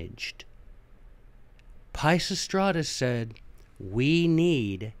managed. Pisistratus said, we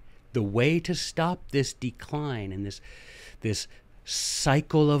need the way to stop this decline and this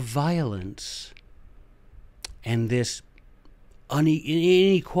cycle of violence and this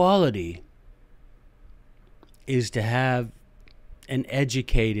inequality is to have an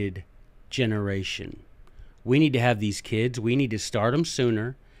educated generation. We need to have these kids. We need to start them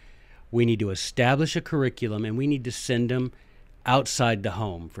sooner. We need to establish a curriculum, and we need to send them outside the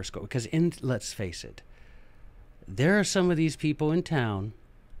home for school. Because let's face it, there are some of these people in town,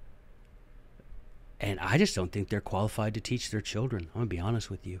 and I just don't think they're qualified to teach their children. I'm going to be honest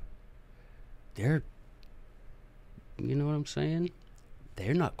with you. You know what I'm saying?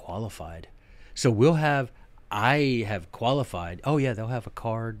 They're not qualified. So I have qualified. Oh, yeah, they'll have a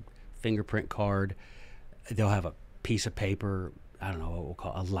card, fingerprint card. They'll have a piece of paper. I don't know what we'll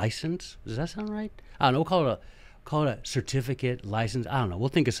call it, a license. Does that sound right? I don't know. We'll call it a certificate, license. I don't know. We'll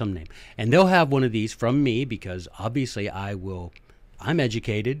think of some name. And they'll have one of these from me because obviously I'm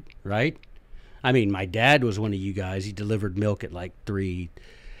educated, right? I mean, my dad was one of you guys. He delivered milk at like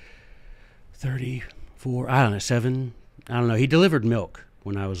 3:34, I don't know, 7. I don't know. He delivered milk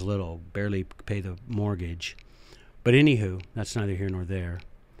when I was little, barely pay the mortgage. But anywho, that's neither here nor there.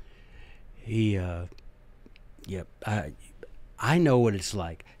 I know what it's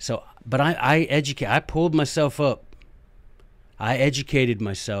like. So, but I pulled myself up. I educated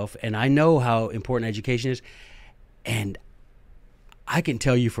myself, and I know how important education is. And I can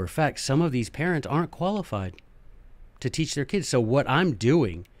tell you for a fact, some of these parents aren't qualified to teach their kids. So what I'm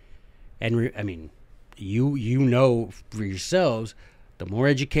doing, and I mean, you know for yourselves, the more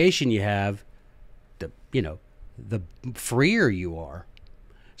education you have, the freer you are.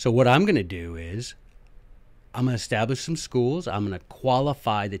 So what I'm going to do is I'm going to establish some schools. I'm going to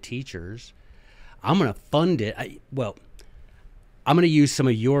qualify the teachers. I'm going to fund it. I'm going to use some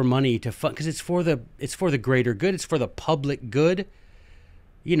of your money to fund, because it's for the greater good. It's for the public good.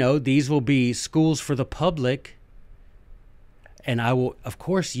 These will be schools for the public, and of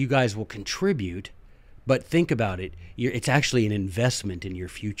course, you guys will contribute. But think about it. It's actually an investment in your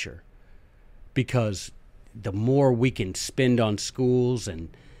future, because the more we can spend on schools and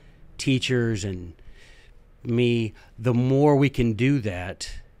teachers and me, the more we can do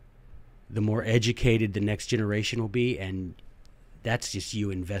that, the more educated the next generation will be. And that's just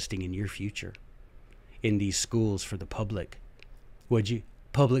you investing in your future in these schools for the public. Would you?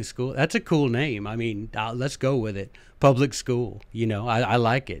 Public school? That's a cool name. I mean, let's go with it. Public school. I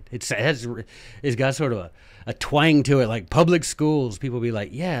like it. It's got sort of a twang to it, like public schools. People be like,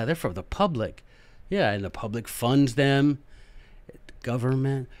 yeah, they're for the public. Yeah, and the public funds them.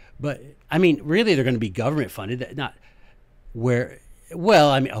 Government. But, I mean, really, they're going to be government funded. Not where, well,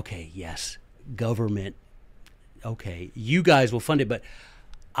 I mean, okay, yes, government. Okay, you guys will fund it, but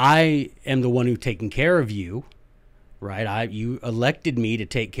I am the one who's taking care of you. Right, you elected me to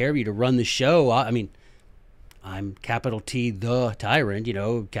take care of you, to run the show. I mean, I'm capital T, the tyrant.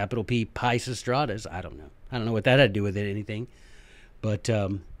 Capital P, Pisistratus. I don't know what that had to do with it, anything. But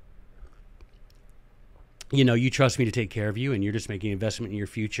you trust me to take care of you, and you're just making an investment in your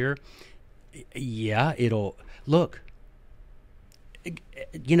future. Yeah, it'll look.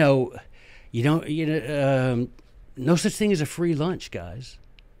 No such thing as a free lunch, guys.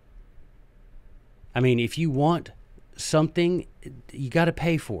 I mean, if you want something, you got to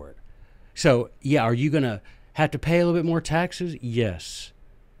pay for it. So, yeah, are you going to have to pay a little bit more taxes? Yes.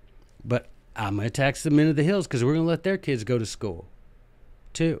 But I'm going to tax the men of the hills, because we're going to let their kids go to school,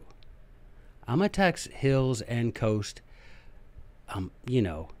 too. I'm going to tax hills and coast. I'm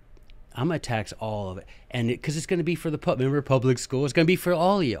going to tax all of it. And because it's going to be for remember, public school, it's going to be for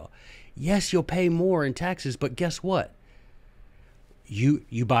all of y'all. Yes, you'll pay more in taxes, but guess what?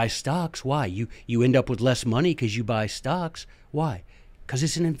 You buy stocks. Why? You end up with less money because you buy stocks. Why? Because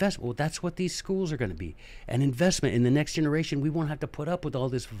it's an investment. Well, that's what these schools are going to be. An investment in the next generation. We won't have to put up with all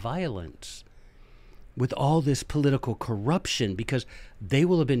this violence, with all this political corruption, because they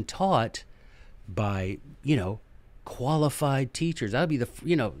will have been taught by, qualified teachers. That'll be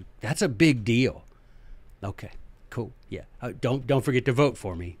that's a big deal. Okay, cool. Yeah. Don't forget to vote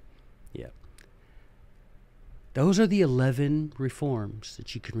for me. Yeah. Those are the 11 reforms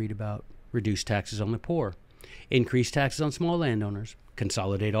that you can read about. Reduce taxes on the poor. Increase taxes on small landowners.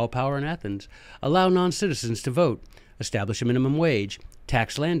 Consolidate all power in Athens. Allow non-citizens to vote. Establish a minimum wage.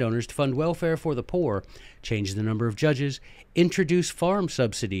 Tax landowners to fund welfare for the poor. Change the number of judges. Introduce farm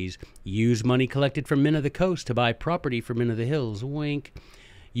subsidies. Use money collected from men of the coast to buy property for men of the hills. Wink.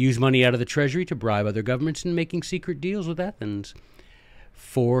 Use money out of the treasury to bribe other governments in making secret deals with Athens.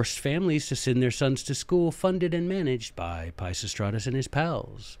 Forced families to send their sons to school, funded and managed by Pisistratus and his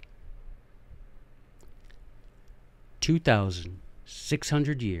pals.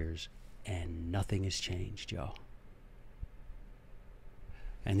 2,600 years, and nothing has changed, y'all.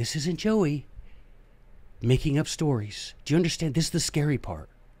 And this isn't Joey making up stories. Do you understand? This is the scary part.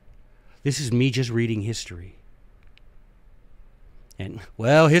 This is me just reading history. And,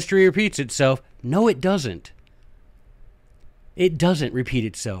 well, history repeats itself. No, it doesn't. It doesn't repeat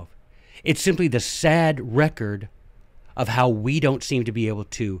itself. It's simply the sad record of how we don't seem to be able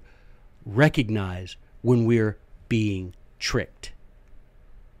to recognize when we're being tricked.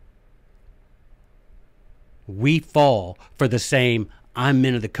 We fall for the same, I'm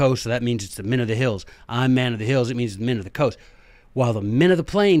men of the coast, so that means it's the men of the hills. I'm man of the hills, it means it's the men of the coast. While the men of the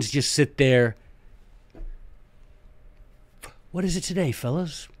plains just sit there. What is it today,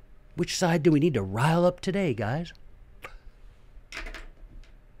 fellas? Which side do we need to rile up today, guys?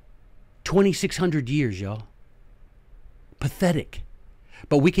 2,600 years, y'all. Pathetic.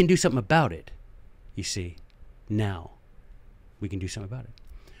 But we can do something about it, you see. Now, we can do something about it.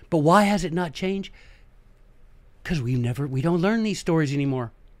 But why has it not changed? Because we don't learn these stories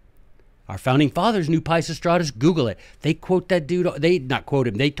anymore. Our founding fathers knew Pisistratus. Google it. They quote that dude. They not quote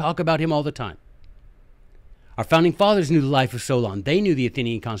him. They talk about him all the time. Our founding fathers knew the life of Solon. They knew the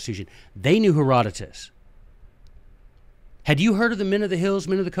Athenian constitution. They knew Herodotus. Had you heard of the men of the hills,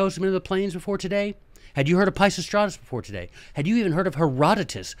 men of the coast, men of the plains before today? Had you heard of Pisistratus before today? Had you even heard of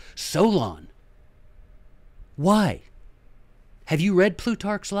Herodotus, Solon? Why? Have you read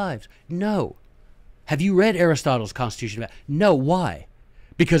Plutarch's Lives? No. Have you read Aristotle's Constitution? No. Why?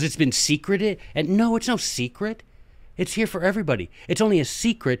 Because it's been secreted? And no, it's no secret. It's here for everybody. It's only a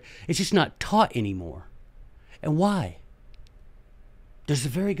secret. It's just not taught anymore. And why? There's a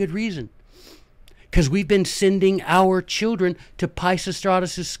very good reason. Because we've been sending our children to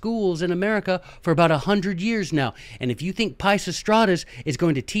Pisistratus' schools in America for about 100 years now. And if you think Pisistratus is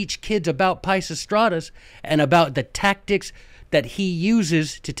going to teach kids about Pisistratus and about the tactics that he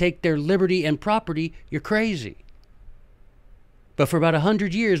uses to take their liberty and property, you're crazy. But for about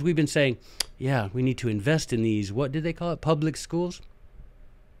 100 years, we've been saying, yeah, we need to invest in these, what did they call it, public schools?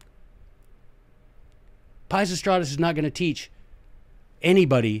 Pisistratus is not going to teach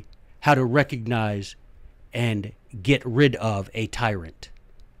anybody how to recognize and get rid of a tyrant.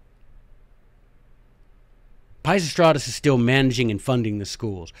 Pisistratus is still managing and funding the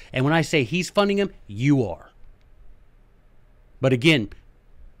schools. And when I say he's funding them, you are. But again,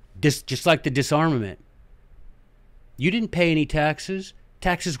 just like the disarmament, you didn't pay any taxes.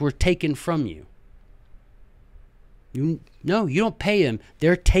 Taxes were taken from you. No, you don't pay them.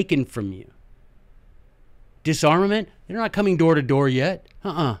 They're taken from you. Disarmament, they're not coming door to door yet.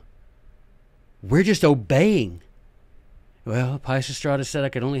 We're just obeying. Well, Pisistratus said I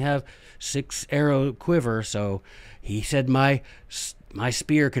could only have 6 arrow quiver, so he said my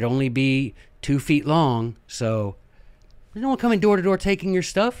spear could only be 2 feet long, so there's no one coming door to door taking your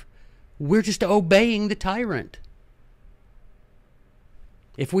stuff. We're just obeying the tyrant.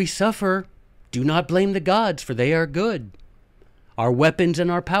 If we suffer, do not blame the gods, for they are good. Our weapons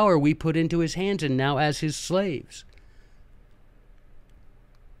and our power we put into his hands, and now as his slaves.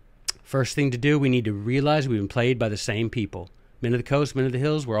 First thing to do, we need to realize we've been played by the same people. Men of the coast, men of the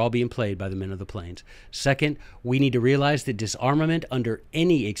hills, we're all being played by the men of the plains. Second, we need to realize that disarmament under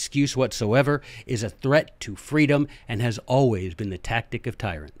any excuse whatsoever is a threat to freedom and has always been the tactic of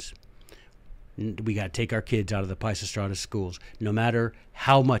tyrants. We got to take our kids out of the Pisistratus schools, no matter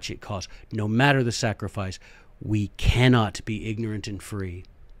how much it costs, no matter the sacrifice. We cannot be ignorant and free.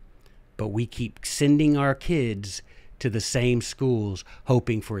 But we keep sending our kids to the same schools,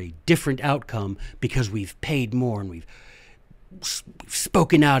 hoping for a different outcome because we've paid more and we've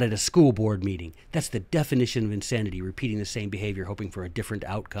spoken out at a school board meeting. That's the definition of insanity, repeating the same behavior, hoping for a different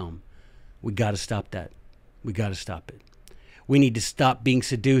outcome. We got to stop that. We got to stop it. We need to stop being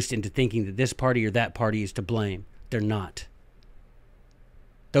seduced into thinking that this party or that party is to blame. They're not.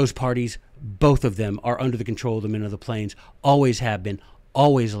 Those parties, both of them, are under the control of the men of the plains, always have been,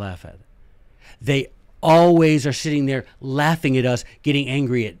 always laugh at it. They always are sitting there laughing at us, getting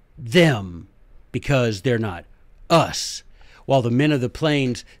angry at them because they're not us. While the men of the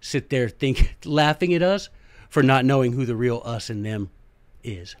plains sit there laughing at us for not knowing who the real us and them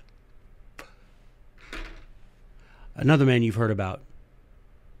is. Another man you've heard about.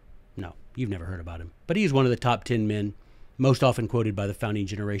 No, you've never heard about him. But he's one of the top 10 men most often quoted by the founding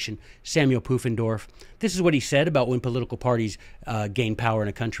generation, Samuel Pufendorf. This is what he said about when political parties gain power in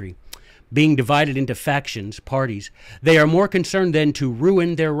a country. Being divided into factions, parties, they are more concerned then to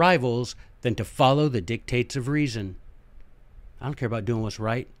ruin their rivals than to follow the dictates of reason. I don't care about doing what's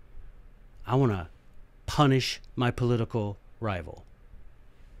right. I want to punish my political rival.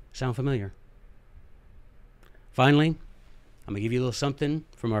 Sound familiar? Finally, I'm going to give you a little something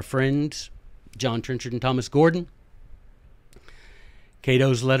from our friends John Trenchard and Thomas Gordon.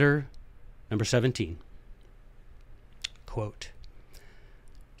 Cato's letter number 17. Quote,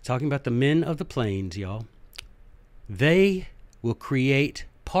 talking about the men of the plains, y'all. They will create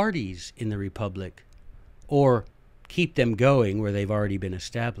parties in the republic, or keep them going where they've already been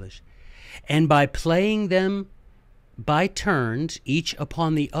established. And by playing them by turns, each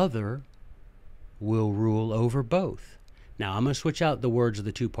upon the other, will rule over both. Now, I'm going to switch out the words of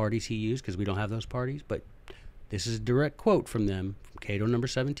the two parties he used because we don't have those parties, but this is a direct quote from them, from Cato number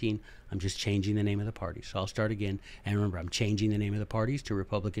 17. I'm just changing the name of the parties. So I'll start again. And remember, I'm changing the name of the parties to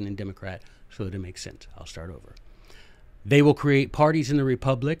Republican and Democrat so that it makes sense. I'll start over. They will create parties in the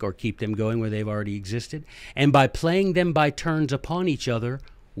republic, or keep them going where they've already existed, and by playing them by turns upon each other,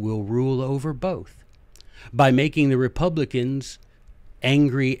 will rule over both. By making the Republicans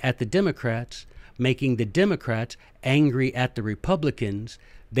angry at the Democrats, making the Democrats angry at the Republicans,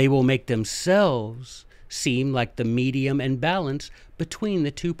 they will make themselves seem like the medium and balance between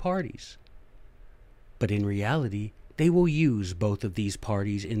the two parties. But in reality, they will use both of these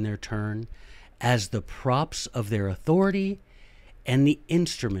parties in their turn as the props of their authority and the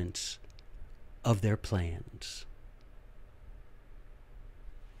instruments of their plans.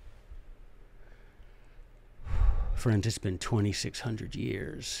 Friends, it's been 2,600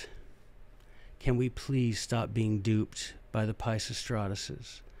 years. Can we please stop being duped by the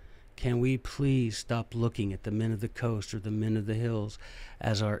Pisistratuses? Can we please stop looking at the men of the coast or the men of the hills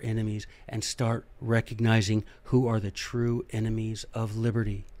as our enemies and start recognizing who are the true enemies of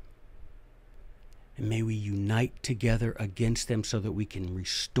liberty? And may we unite together against them so that we can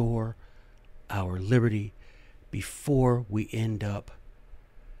restore our liberty before we end up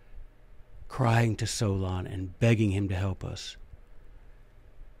crying to Solon and begging him to help us.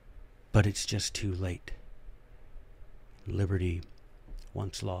 But it's just too late. Liberty,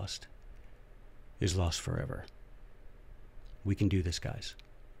 once lost, is lost forever. We can do this, guys.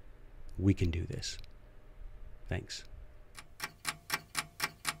 We can do this. Thanks.